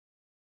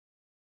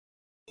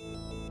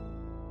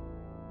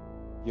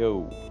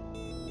Yo,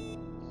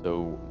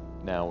 so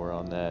now we're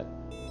on that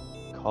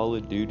Call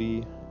of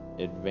Duty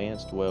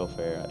Advanced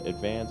Welfare,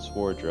 Advanced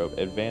Wardrobe,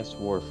 Advanced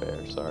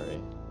Warfare, sorry.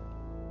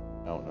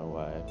 I don't know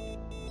why it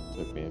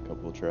took me a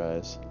couple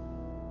tries.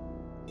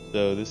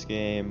 So this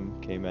game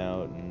came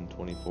out in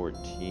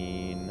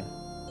 2014.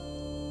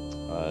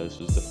 This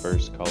was the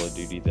first Call of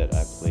Duty that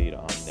I played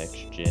on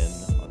next gen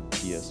on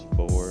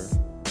PS4.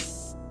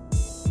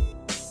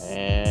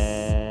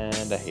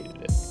 And I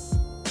hated it.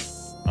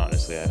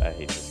 Honestly, I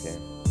hate this game.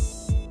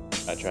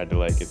 I tried to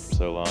like it for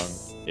so long,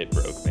 it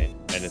broke me.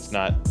 And it's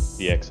not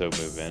the XO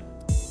movement.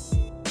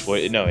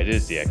 Well, no, it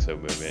is the XO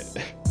movement.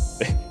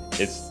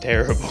 It's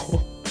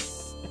terrible.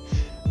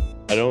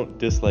 I don't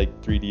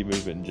dislike 3D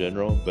movement in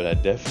general, but I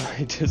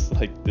definitely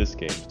dislike this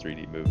game's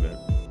 3D movement.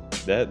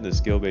 That and the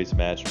skill-based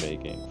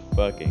matchmaking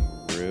fucking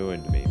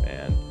ruined me,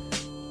 man.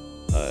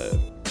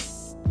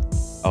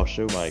 I'll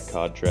show my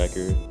COD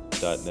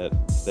tracker.net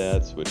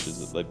stats, which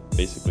is like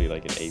basically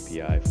like an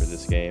API for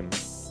this game.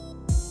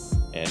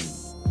 And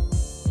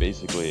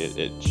basically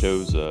it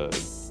shows I'm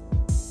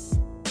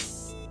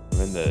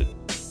in the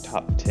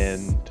top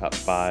 10, top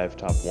 5,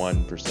 top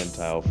 1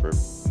 percentile for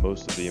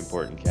most of the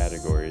important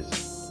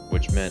categories,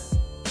 which meant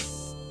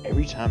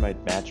every time I'd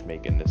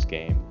matchmake in this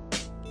game,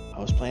 I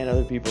was playing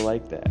other people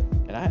like that.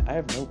 And I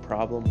have no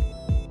problem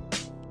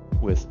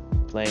with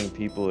playing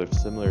people of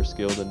similar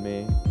skill than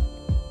me.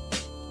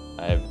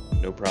 I have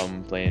no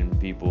problem playing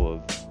people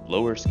of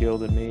lower skill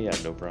than me. I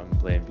have no problem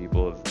playing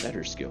people of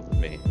better skill than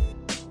me.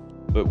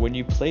 But when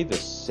you play the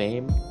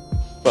same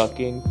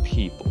fucking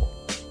people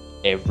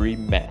every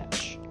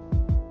match,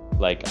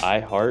 like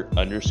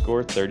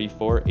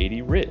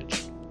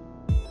iHeart_3480Ridge.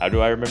 How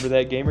do I remember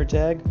that gamer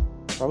tag?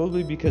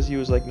 Probably because he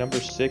was like number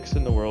 6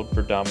 in the world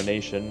for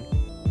domination,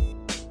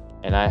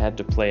 and I had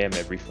to play him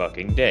every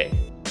fucking day.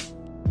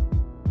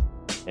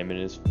 Him and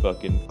his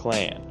fucking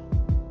clan.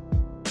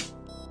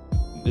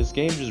 This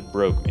game just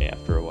broke me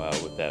after a while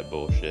with that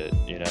bullshit.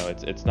 You know,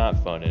 it's not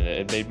fun, and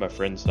it made my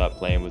friends stop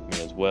playing with me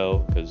as well,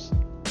 because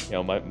you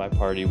know my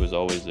party was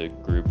always a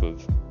group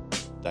of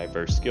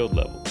diverse skill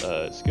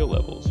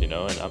levels, you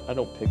know, and I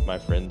don't pick my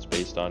friends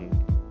based on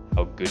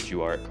how good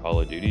you are at Call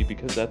of Duty,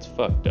 because that's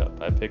fucked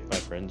up. I pick my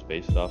friends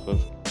based off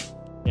of,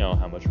 you know,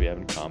 how much we have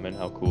in common,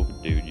 how cool of a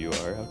dude you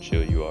are, how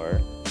chill you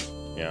are,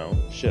 you know,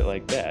 shit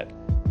like that.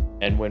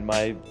 And when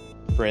my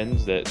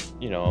friends that,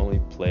 you know, only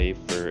play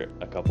for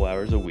a couple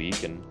hours a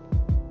week and,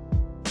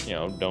 you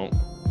know, don't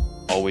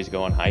always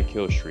go on high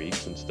kill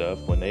streaks and stuff,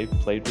 when they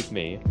played with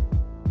me,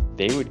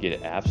 they would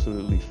get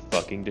absolutely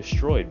fucking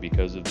destroyed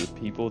because of the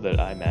people that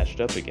I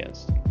matched up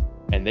against.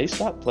 And they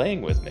stopped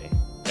playing with me.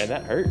 And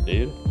that hurt,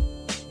 dude.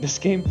 This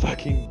game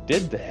fucking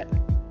did that.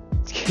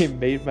 This game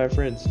made my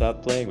friends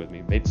stop playing with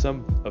me. Made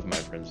some of my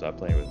friends stop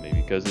playing with me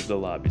because of the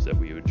lobbies that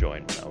we would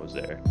join when I was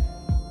there.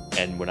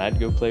 And when I'd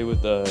go play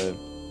with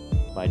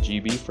my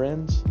GB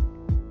friends,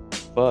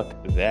 fuck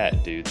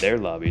that, dude. Their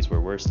lobbies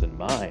were worse than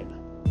mine.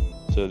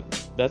 So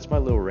that's my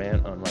little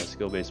rant on why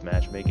skill-based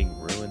matchmaking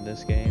ruined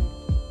this game.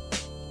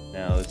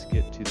 Now let's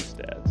get to the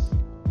stats,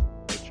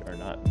 which are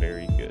not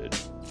very good.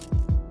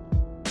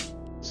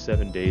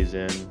 7 days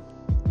in,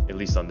 at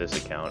least on this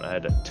account. I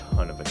had a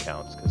ton of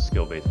accounts because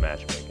skill-based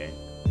matchmaking.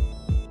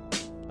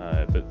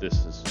 But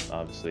this is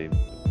obviously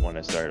one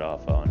I started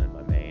off on in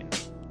my main.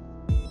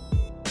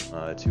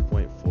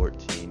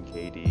 2.14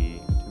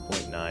 KD,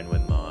 2.9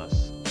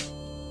 win-loss,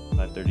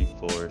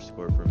 534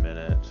 score per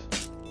minute.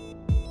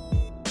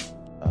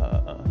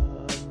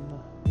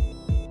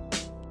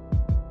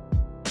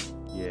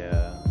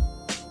 Yeah,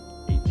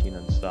 18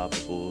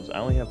 unstoppables. I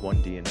only have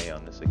 1 DNA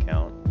on this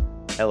account.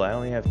 Hell, I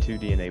only have 2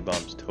 DNA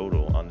bombs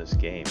total on this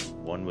game.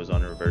 One was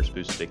on a reverse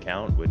boosted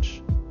account,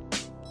 which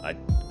I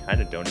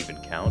kind of don't even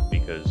count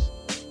because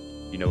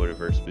you know what a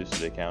reverse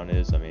boosted account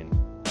is. I mean,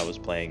 I was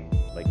playing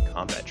like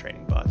combat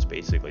training bots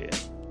basically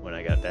when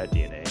I got that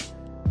DNA.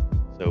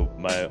 So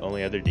my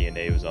only other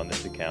DNA was on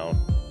this account,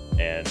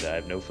 and I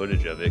have no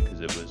footage of it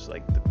because it was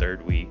like the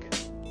 3rd week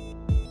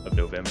of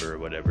November or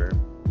whatever,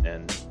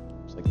 and it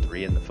was like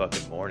 3 in the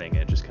fucking morning,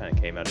 and it just kind of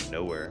came out of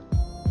nowhere.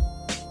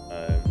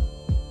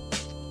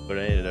 But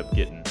I ended up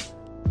getting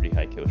pretty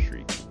high kill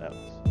streaks, and that was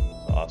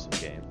an awesome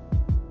game.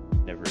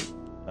 Never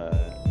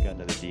got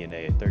another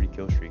DNA. A 30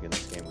 kill streak in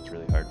this game was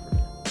really hard for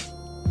me.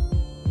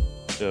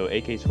 So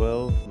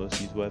AK-12,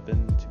 most used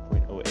weapon,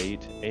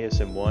 2.08.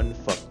 ASM-1,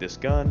 fuck this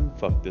gun,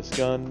 fuck this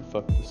gun,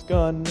 fuck this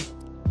gun.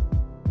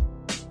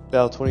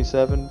 Val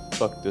 27,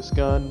 fuck this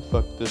gun,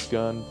 fuck this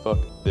gun, fuck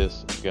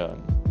this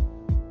gun.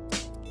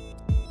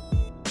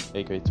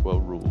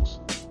 AK-12 rules.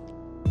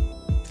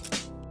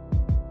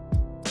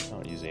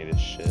 Any of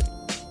this shit.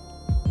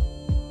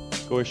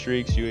 Score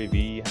streaks,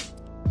 UAV,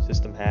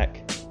 system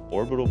hack,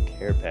 orbital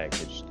care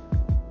package.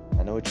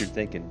 I know what you're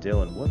thinking,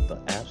 Dylan. What the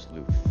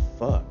absolute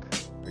fuck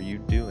are you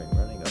doing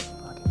running a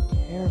fucking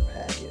care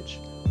package?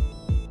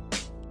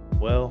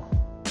 Well,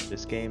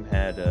 this game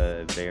had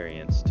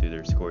variants to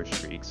their score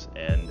streaks,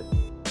 and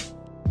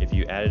if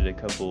you added a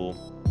couple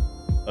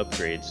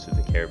upgrades to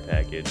the care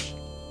package,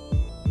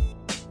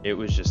 it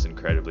was just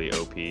incredibly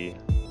OP.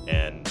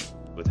 and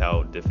with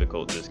how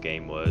difficult this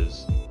game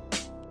was,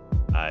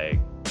 I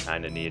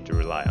kind of needed to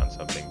rely on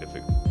something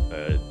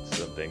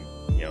something,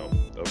 you know,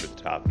 over the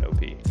top and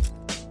OP.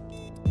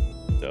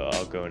 So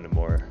I'll go into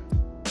more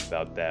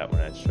about that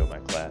when I show my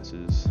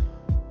classes.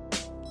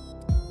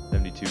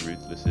 72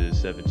 Ruthlesses,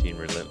 17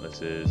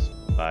 Relentlesses,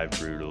 5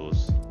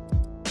 Brutals,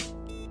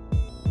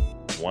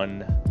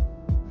 1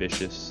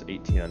 Vicious,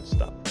 18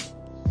 Unstoppables.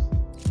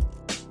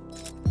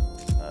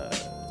 I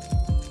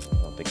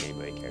don't think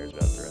anybody cares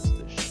about the rest of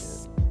this shit.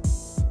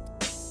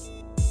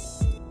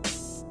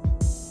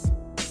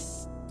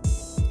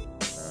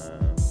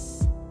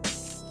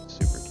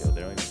 Super kill,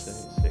 they don't even say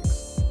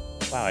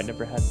 6. Wow, I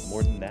never had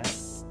more than that.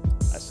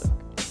 I suck.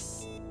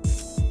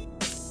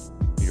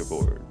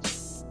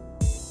 Leaderboards.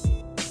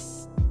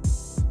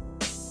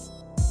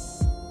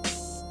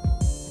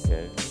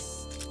 Okay.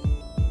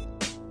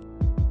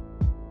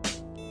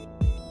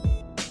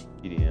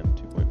 EDM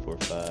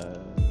 2.45.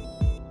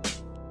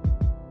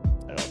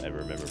 I don't ever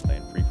remember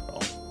playing free for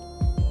all. I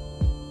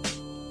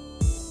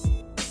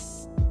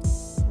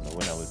don't know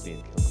when I was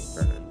being kill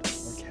confirmed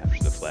or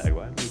capture the flag.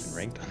 Why am I even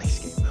ranked on these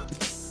game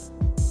modes?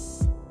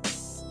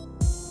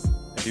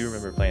 I do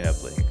remember playing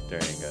Uplink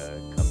during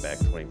comeback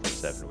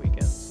 24/7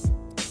 weekends.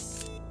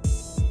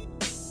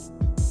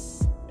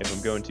 If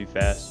I'm going too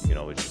fast, you can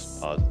always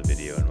just pause the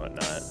video and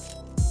whatnot.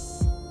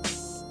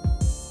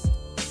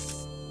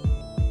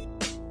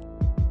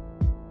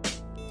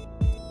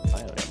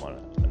 Finally, I'm on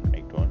an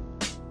unranked one.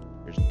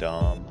 Here's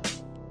Dom.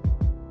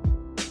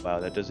 Wow,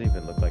 that doesn't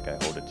even look like I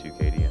hold a 2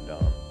 KD in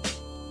Dom.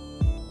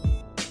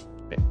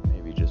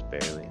 Maybe just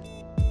barely.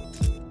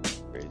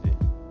 Crazy.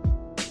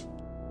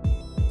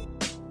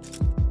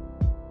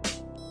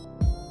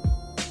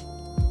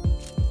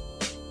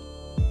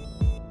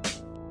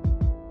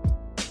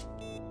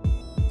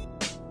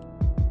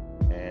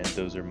 And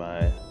those are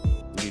my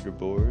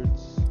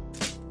leaderboards.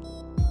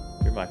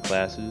 Here are my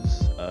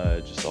classes,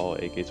 just all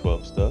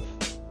AK-12 stuff.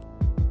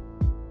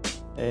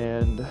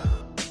 And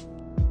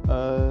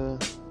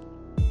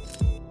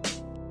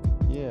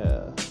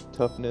yeah,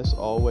 toughness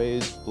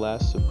always,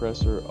 blast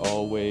suppressor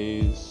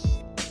always,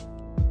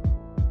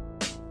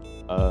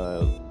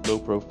 low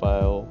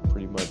profile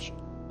pretty much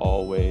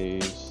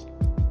always,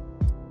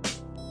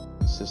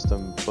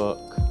 system fuck,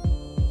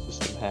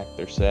 system hack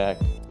their sack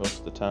most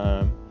of the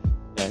time.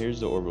 Now here's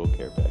the orbital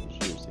care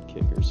package, here's the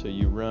kicker. So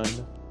you run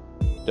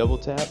double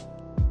tap,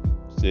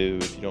 so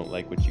if you don't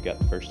like what you got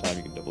the first time,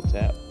 you can double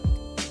tap.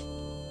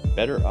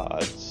 Better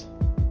odds,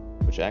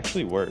 which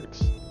actually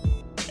works,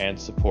 and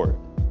support.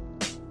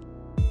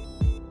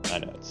 I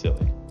know, it's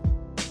silly.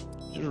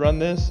 Just run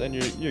this and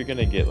you're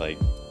gonna get like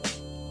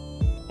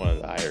one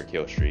of the higher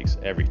kill streaks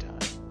every time.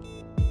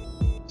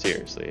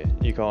 Seriously,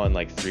 you call in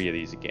like 3 of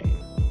these a game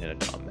in a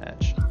Dom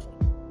match.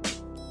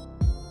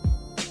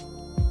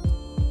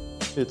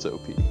 It's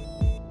OP.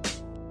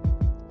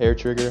 Hair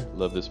trigger,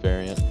 love this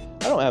variant.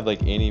 I don't have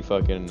like any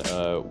fucking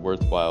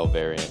worthwhile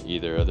variant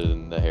either other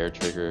than the hair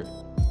trigger.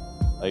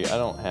 Like, I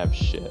don't have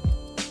shit.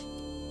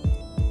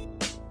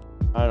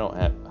 I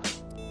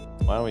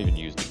don't even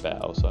use the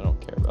bow, so I don't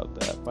care about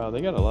that. Wow,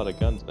 they got a lot of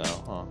guns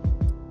now, huh?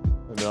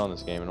 I've been on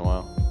this game in a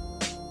while.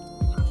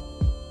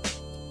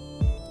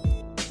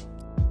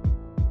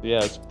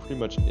 Yeah, that's pretty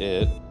much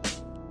it.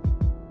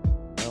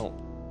 I don't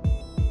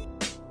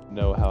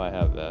know how I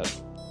have that.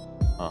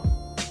 Huh.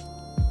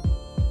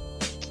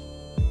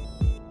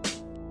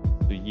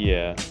 So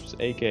yeah, just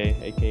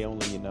AK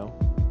only, you know.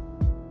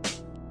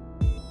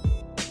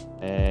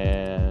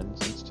 And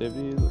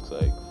sensitivity looks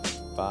like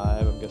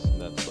 5. I'm guessing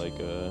that's like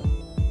the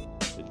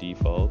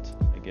default,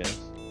 I guess.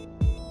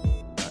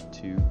 Not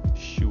too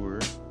sure.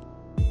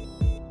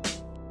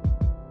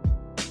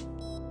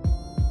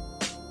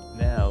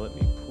 Now let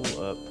me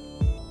pull up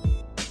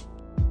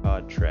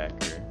COD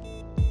tracker.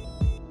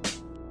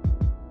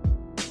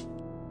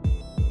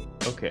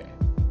 Okay.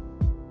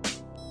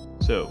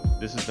 So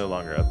this is no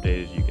longer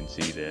updated. You can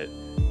see that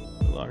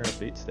no longer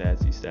update stats.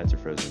 These stats are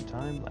frozen in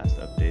time. Last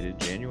updated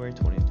January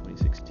 20th,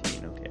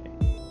 2016. Okay.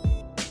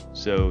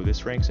 So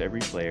this ranks every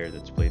player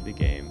that's played the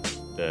game.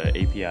 The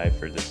API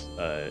for this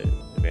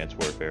Advanced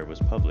Warfare was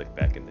public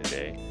back in the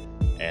day,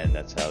 and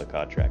that's how the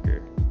COD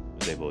tracker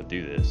was able to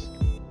do this.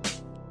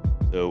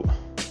 So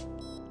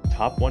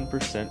top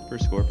 1% for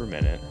score per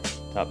minute,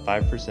 top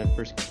 5%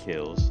 for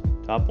kills,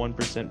 top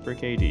 1% for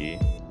KD,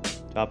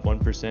 top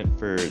 1%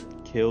 for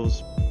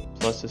kills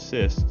plus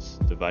assists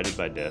divided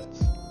by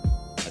deaths,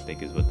 I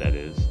think is what that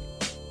is.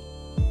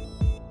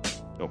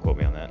 Don't quote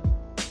me on that.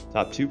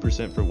 Top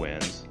 2% for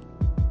wins,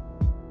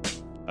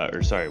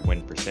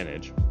 win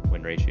percentage,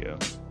 win ratio.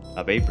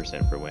 Top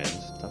 8% for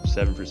wins, top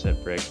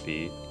 7% for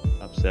XP,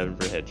 top 7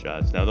 for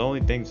headshots. Now the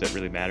only things that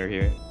really matter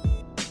here,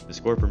 the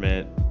score per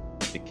minute,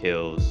 the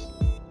kills,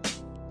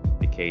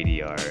 the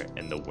KDR,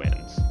 and the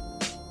wins.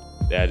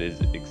 That is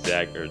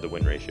the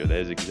win ratio. That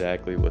is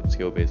exactly what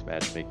skill-based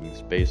matchmaking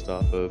is based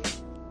off of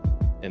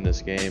in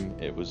this game.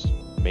 It was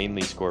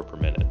mainly score per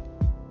minute,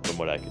 from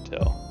what I could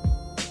tell.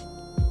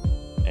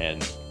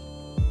 And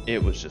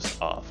it was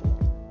just awful.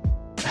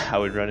 I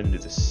would run into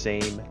the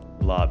same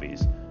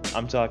lobbies.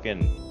 I'm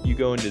talking, you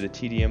go into the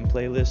TDM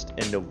playlist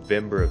in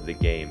November of the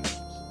game's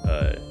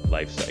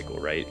life cycle,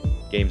 right?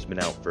 Game's been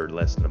out for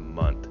less than a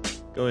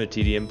month. Go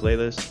into TDM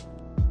playlist,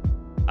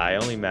 I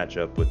only match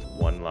up with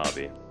one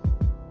lobby.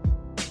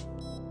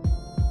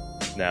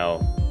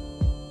 Now,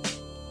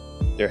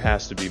 there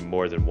has to be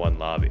more than one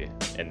lobby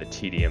in the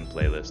TDM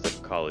playlist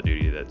of Call of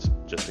Duty that's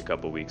just a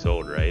couple weeks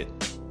old, right?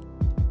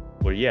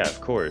 Well, yeah, of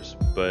course,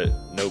 but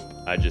nope,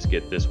 I just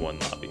get this one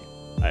lobby.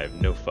 I have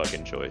no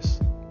fucking choice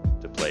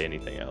to play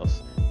anything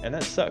else. And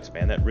that sucks,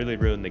 man. That really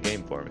ruined the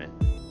game for me.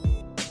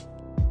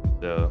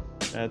 So,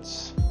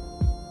 that's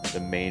the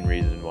main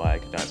reason why I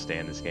could not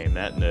stand this game.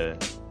 That and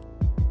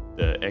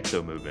the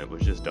EXO movement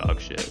was just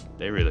dog shit.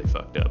 They really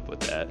fucked up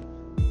with that.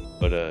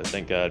 But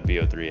thank God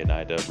BO3 and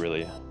iDub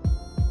really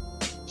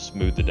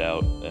smoothed it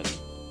out and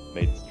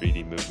made the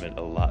 3D movement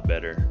a lot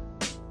better.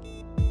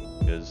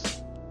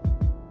 Because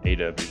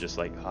ADub, you're just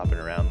like hopping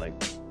around like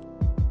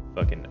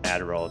fucking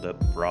Adderalled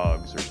up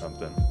frogs or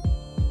something.